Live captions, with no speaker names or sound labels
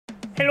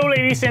Hello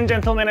ladies and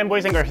gentlemen and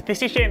boys and girls, this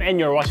is Shin and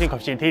you're watching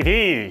Shin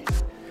TV.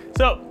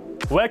 So,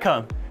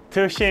 welcome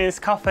to Shin's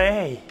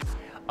Cafe.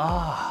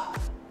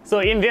 So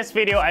in this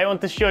video, I want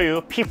to show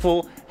you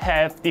people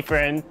have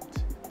different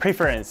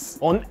preference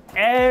on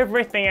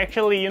everything.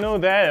 Actually, you know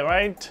that,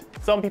 right?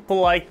 Some people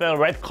like the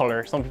red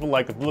color, some people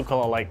like the blue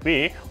color like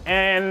me,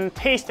 and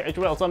taste as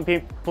well. Some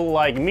people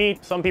like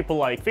meat, some people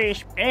like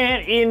fish.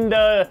 And in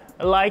the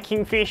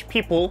liking fish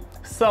people,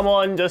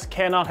 someone just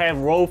cannot have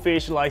raw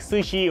fish like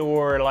sushi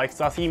or like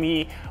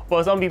sashimi,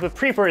 but some people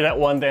prefer that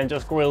one than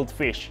just grilled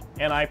fish,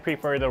 and I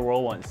prefer the raw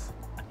ones.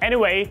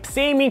 Anyway,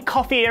 same in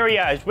coffee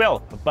area as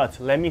well, but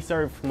let me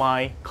serve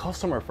my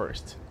customer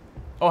first.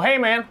 Oh hey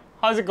man,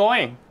 how's it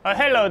going?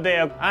 Hello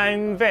there,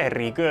 I'm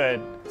very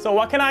good. So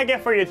what can I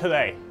get for you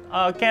today?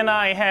 Can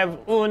I have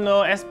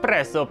uno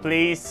espresso,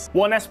 please?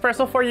 One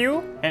espresso for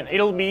you, and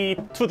it'll be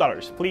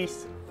 $2,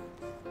 please.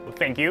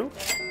 Thank you.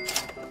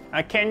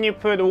 Can you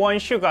put one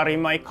sugar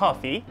in my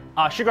coffee?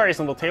 Sugar is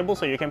on the table,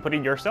 so you can put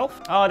it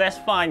yourself. Oh, that's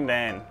fine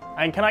then.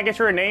 And can I get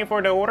your name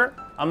for the order?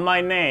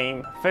 My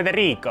name,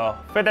 Federico.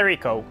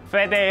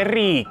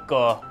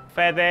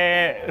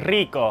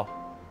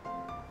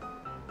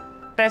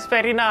 That's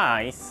very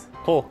nice.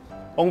 Cool.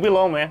 On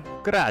below, man.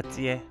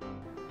 Grazie.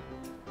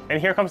 And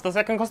here comes the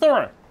second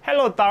customer.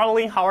 Hello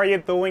darling, how are you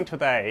doing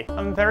today?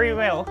 I'm very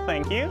well,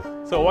 thank you.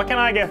 So what can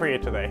I get for you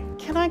today?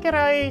 Can I get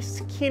a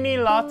skinny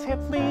latte,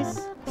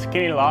 please?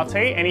 Skinny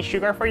latte? Any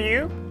sugar for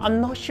you?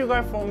 No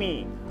sugar for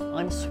me.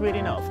 I'm sweet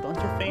enough, don't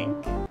you think?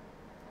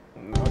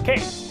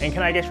 Okay, and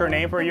can I get your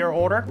name for your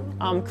order?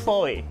 I'm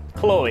Chloe.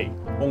 Chloe,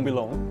 won't be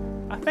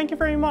long. Thank you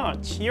very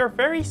much, you're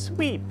very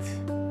sweet.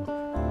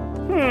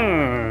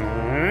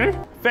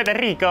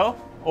 Federico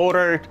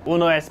ordered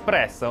uno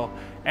espresso,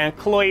 and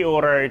Chloe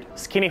ordered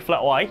skinny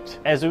flat white,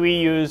 as we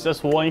use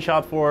just one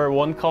shot for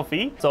one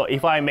coffee. So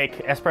if I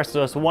make espresso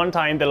just one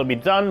time, that'll be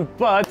done.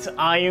 But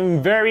I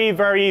am very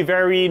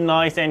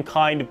nice and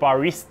kind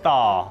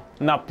barista,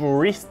 not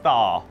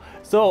barista.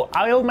 So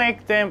I'll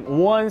make them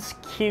one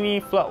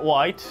skinny flat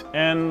white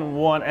and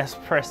one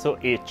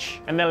espresso each,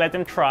 and then let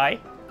them try,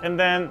 and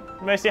then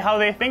let's see how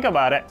they think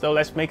about it. So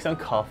let's make some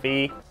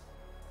coffee.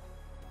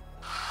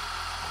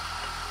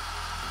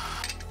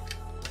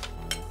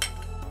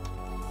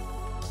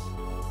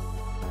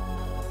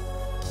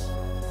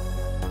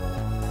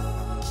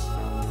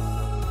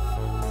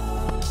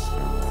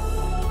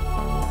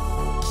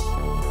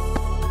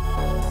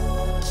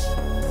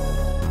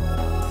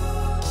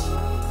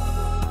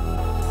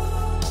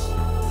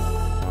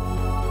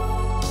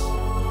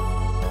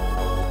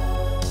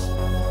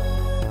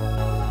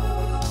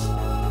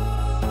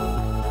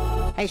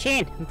 Hey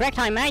Shane, break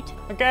time, mate.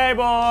 Okay,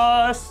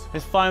 boss.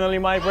 It's finally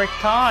my break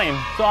time.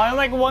 So I'll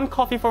make one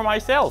coffee for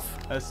myself.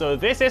 So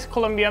this is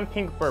Colombian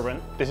pink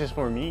bourbon. This is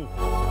for me.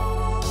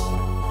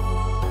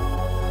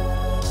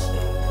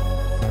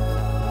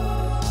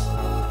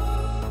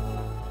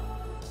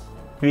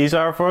 These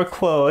are for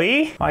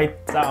Chloe, my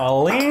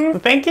darling.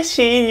 Thank you,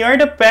 Shane. You're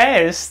the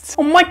best.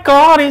 Oh my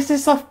god, this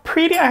is so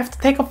pretty. I have to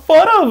take a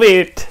photo of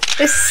it.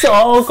 It's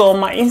so good on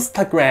my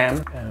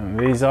Instagram. And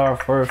these are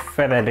for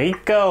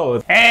Federico.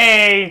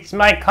 Hey, it's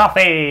my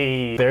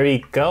coffee. There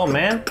you go,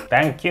 man.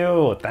 Thank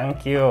you,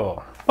 thank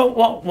you.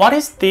 What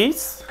is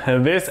this?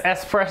 This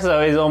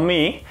espresso is on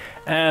me,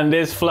 and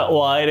this flat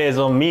white is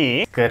on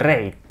me.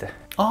 Great.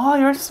 Oh,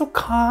 you're so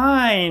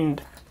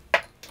kind.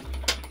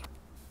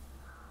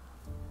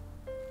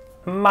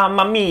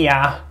 Mamma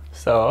mia.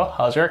 So,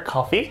 how's your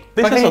coffee?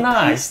 This is so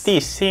nice. Tasty,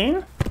 see?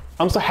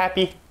 I'm so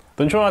happy.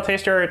 Don't you want to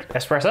taste your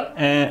espresso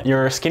and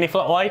your skinny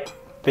flat white?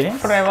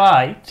 Flat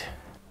white.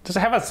 Just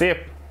have a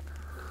sip.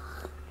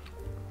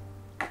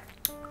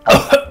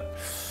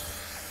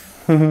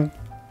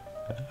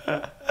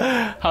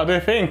 How do you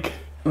think?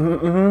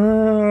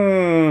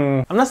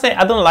 I'm not saying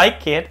I don't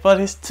like it, but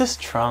it's too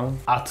strong.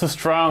 Too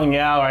strong,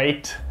 yeah,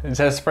 right?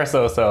 It's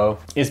espresso, so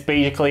it's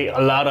basically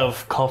a lot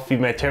of coffee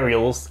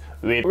materials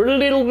with a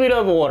little bit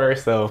of water,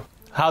 so.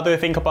 How do you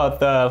think about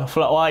the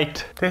flat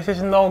white? This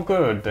is no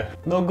good.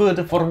 No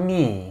good for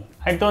me.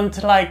 I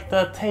don't like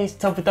the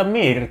taste of the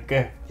milk.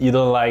 You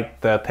don't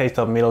like the taste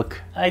of milk?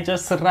 I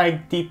just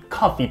like the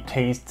coffee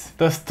taste.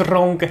 The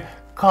strong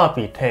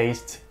coffee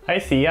taste. I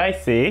see, I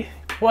see.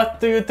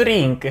 What do you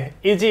drink?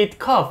 Is it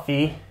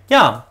coffee?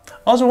 Yeah,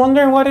 I was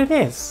wondering what it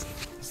is.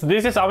 So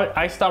this is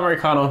iced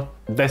Americano.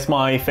 That's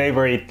my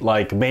favorite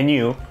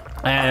menu.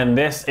 And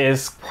this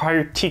is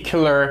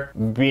particular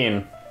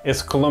bean.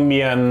 It's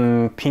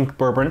Colombian pink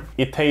bourbon.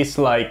 It tastes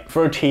like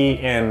fruity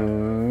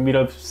and bit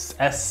of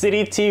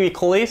acidity, we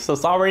call it, so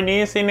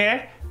sourness in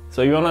there.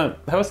 So you wanna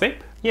have a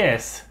sip?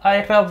 Yes,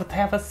 I love to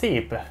have a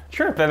sip.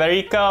 Sure, there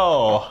you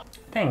go.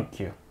 Thank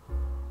you.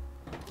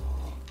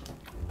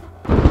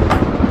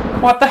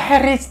 What the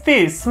hell is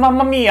this?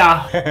 Mamma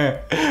mia!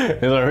 I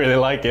don't really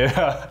like it.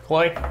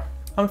 Chloe.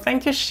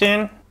 Thank you,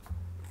 Shin.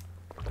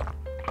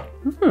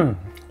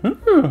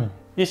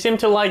 You seem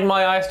to like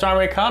my iced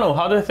Americano.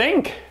 How do you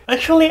think?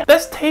 Actually,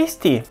 that's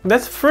tasty.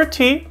 That's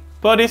fruity,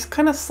 but it's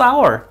kind of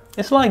sour.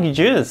 It's like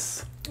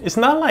juice. It's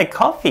not like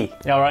coffee.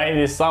 Yeah, right, it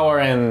is sour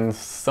and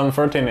some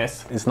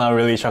fruitiness. It's not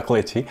really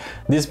chocolatey.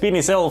 This bean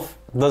itself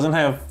doesn't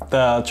have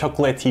the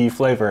chocolatey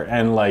flavor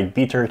and like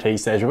bitter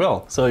taste as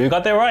well. So you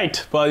got that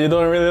right, but you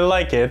don't really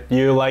like it.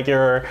 You like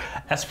your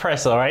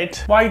espresso, right?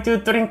 Why do you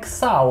drink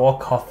sour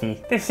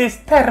coffee? This is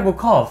terrible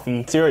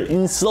coffee. So you're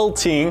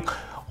insulting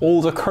all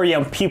the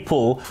Korean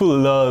people who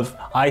love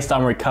iced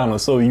Americano.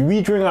 So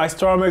we drink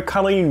iced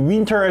Americano in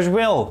winter as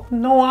well.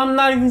 No, I'm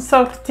not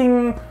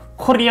insulting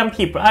Korean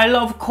people. I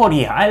love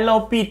Korea. I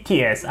love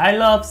BTS. I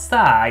love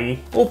Psy.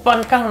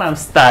 Oppan Gangnam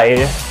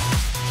Style.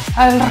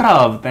 I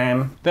love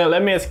them. Then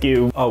let me ask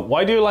you,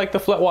 why do you like the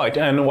flat white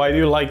and why do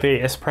you like the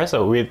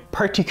espresso with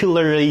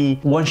particularly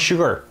one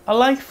sugar? I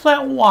like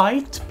flat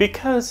white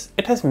because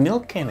it has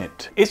milk in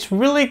it. It's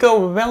really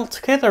go well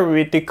together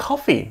with the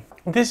coffee.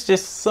 This is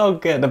just so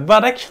good.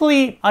 But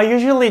actually, I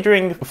usually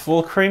drink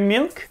full cream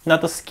milk, not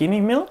the skinny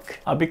milk,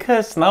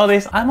 because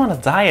nowadays I'm on a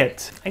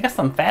diet. I got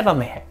some fat on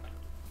there.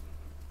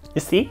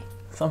 You see?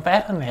 Some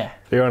fat on there.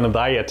 You're on a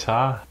diet,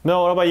 huh?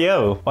 No, what about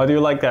you? Why do you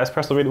like the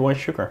espresso with one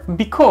sugar?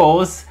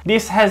 Because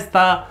this has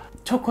the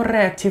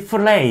chocolate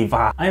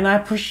flavor and I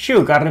put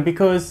sugar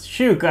because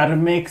sugar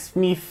makes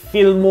me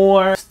feel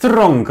more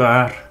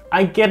stronger.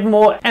 I get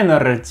more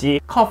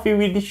energy. Coffee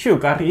with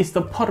sugar is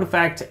the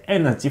perfect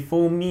energy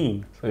for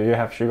me. So you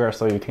have sugar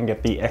so you can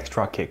get the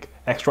extra kick,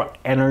 extra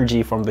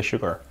energy from the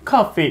sugar.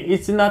 Coffee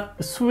is not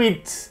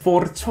sweet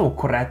for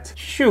chocolate.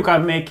 Sugar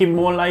make it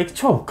more like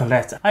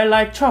chocolate. I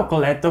like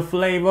chocolate, the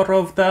flavor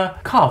of the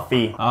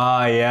coffee.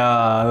 Ah, yeah,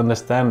 I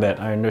understand that.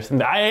 I understand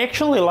that. I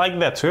actually like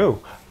that too.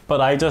 But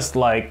I just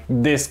like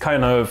this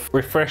kind of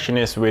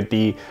refreshiness with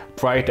the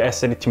bright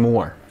acidity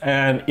more.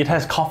 And it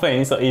has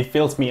caffeine, so it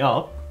fills me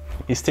up.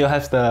 It still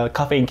has the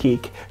caffeine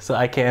kick, so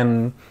I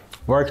can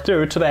work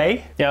through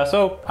today. Yeah,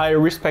 so I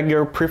respect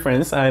your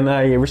preference and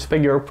I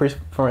respect your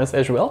preference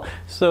as well.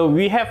 So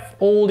we have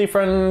all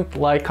different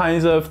like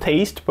kinds of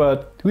taste,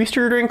 but we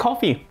still drink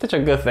coffee. That's a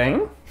good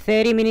thing.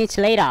 30 minutes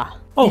later.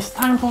 Oh, it's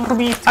time for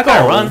me to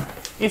go run.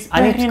 It's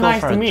very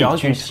nice to meet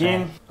you,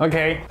 Shin.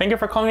 Okay, thank you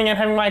for coming and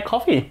having my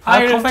coffee.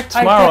 I'll come back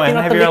tomorrow and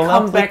have your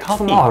lovely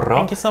coffee.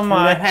 Thank you so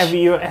much. And have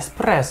your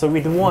espresso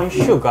with one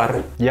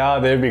sugar. Yeah,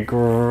 that'd be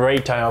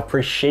great. I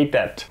appreciate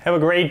that. Have a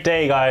great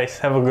day, guys.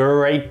 Have a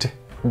great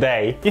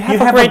day. You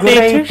have a great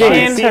day too,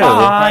 Shin.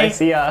 Bye.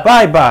 See ya.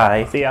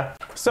 Bye-bye. See ya.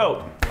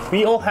 So,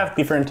 we all have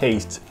different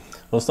tastes.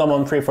 So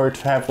someone prefer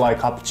to have like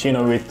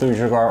cappuccino with 2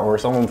 sugar, or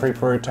someone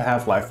prefer to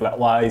have like flat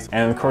white,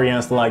 and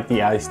Koreans like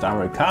the iced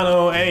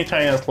Americano, and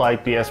Italians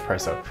like the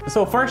espresso.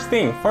 So first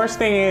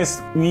thing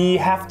is we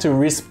have to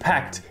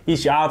respect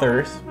each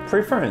other's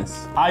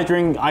preference. I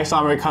drink iced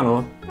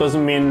Americano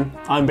doesn't mean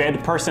I'm a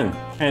bad person,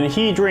 and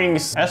he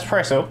drinks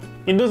espresso.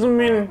 It doesn't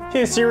mean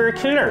he's a serial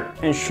killer,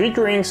 and she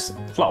drinks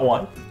flat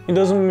white. It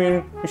doesn't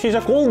mean she's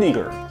a gold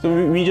digger. So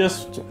we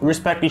just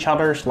respect each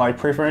other's like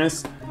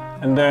preference,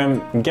 and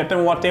then get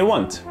them what they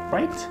want,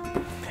 right?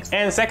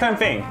 And second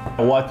thing,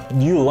 what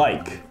you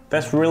like.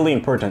 That's really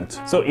important.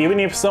 So even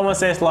if someone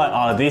says like,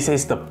 oh, this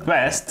is the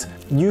best,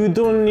 you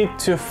don't need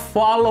to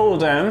follow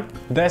them.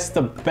 That's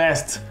the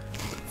best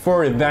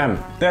for them.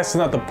 That's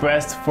not the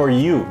best for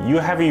you. You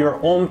have your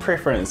own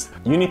preference.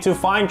 You need to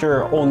find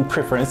your own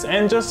preference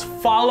and just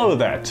follow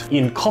that.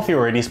 In coffee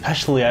already,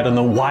 especially, I don't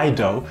know why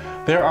though,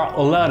 there are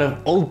a lot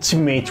of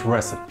ultimate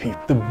recipes.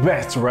 The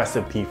best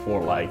recipe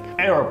for like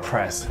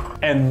Aeropress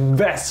and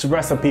best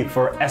recipe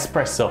for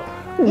espresso.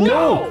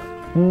 No,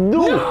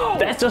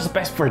 that's just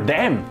best for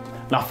them,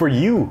 not for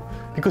you,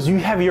 because you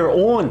have your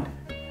own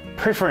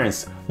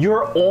preference.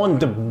 You're on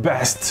the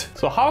best.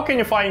 So how can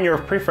you find your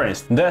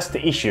preference? That's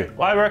the issue.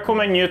 I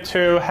recommend you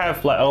to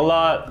have like a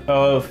lot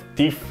of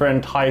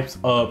different types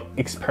of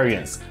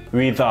experience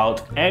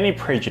without any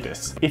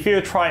prejudice. If you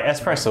try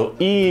espresso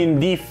in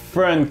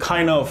different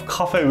kind of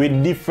coffee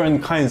with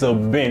different kinds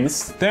of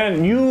beans,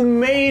 then you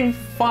may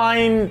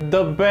find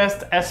the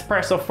best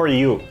espresso for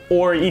you.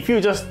 Or if you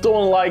just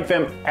don't like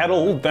them at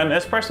all, then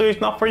espresso is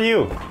not for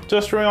you.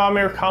 Just drink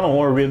Americano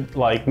or with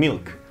like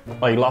milk,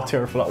 like latte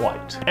or flat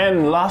white.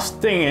 And last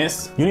thing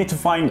is, you need to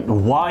find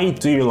why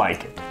do you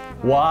like it?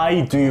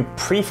 Why do you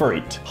prefer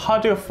it? How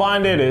do you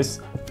find it is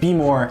be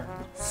more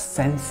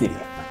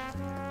sensitive.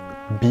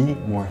 Be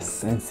more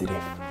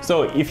sensitive.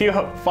 So if you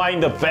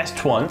find the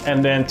best one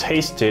and then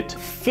taste it,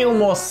 feel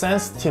more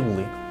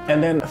sensitively.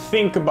 And then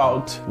think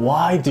about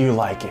why do you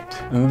like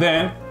it? And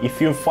then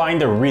if you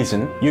find a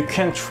reason, you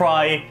can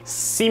try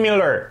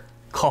similar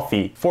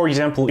coffee. For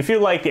example, if you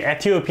like the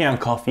Ethiopian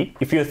coffee,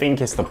 if you think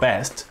it's the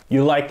best,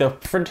 you like the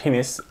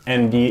fruitiness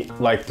and the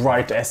like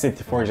bright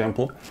acidity, for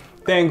example,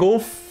 then go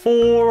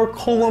for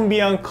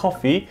Colombian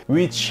coffee,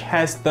 which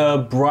has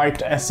the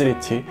bright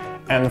acidity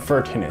and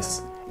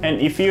fruitiness. And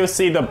if you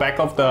see the back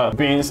of the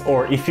beans,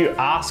 or if you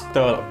ask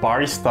the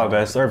barista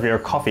that serve your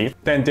coffee,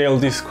 then they'll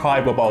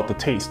describe about the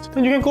taste.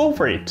 Then you can go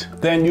for it.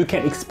 Then you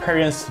can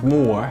experience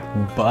more,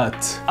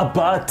 but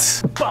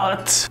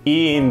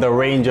in the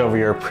range of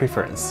your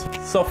preference.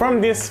 So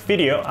from this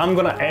video, I'm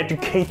gonna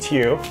educate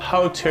you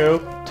how to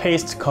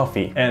taste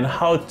coffee and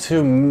how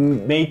to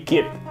make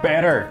it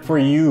better for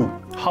you,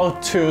 how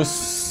to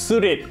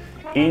suit it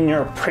in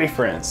your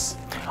preference.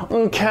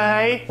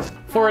 Okay,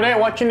 for that,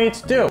 what you need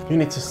to do, you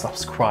need to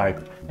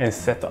subscribe and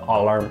set the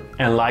alarm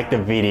and like the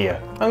video.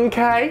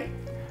 Okay,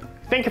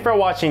 thank you for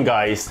watching,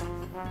 guys.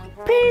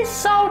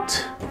 Peace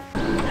out.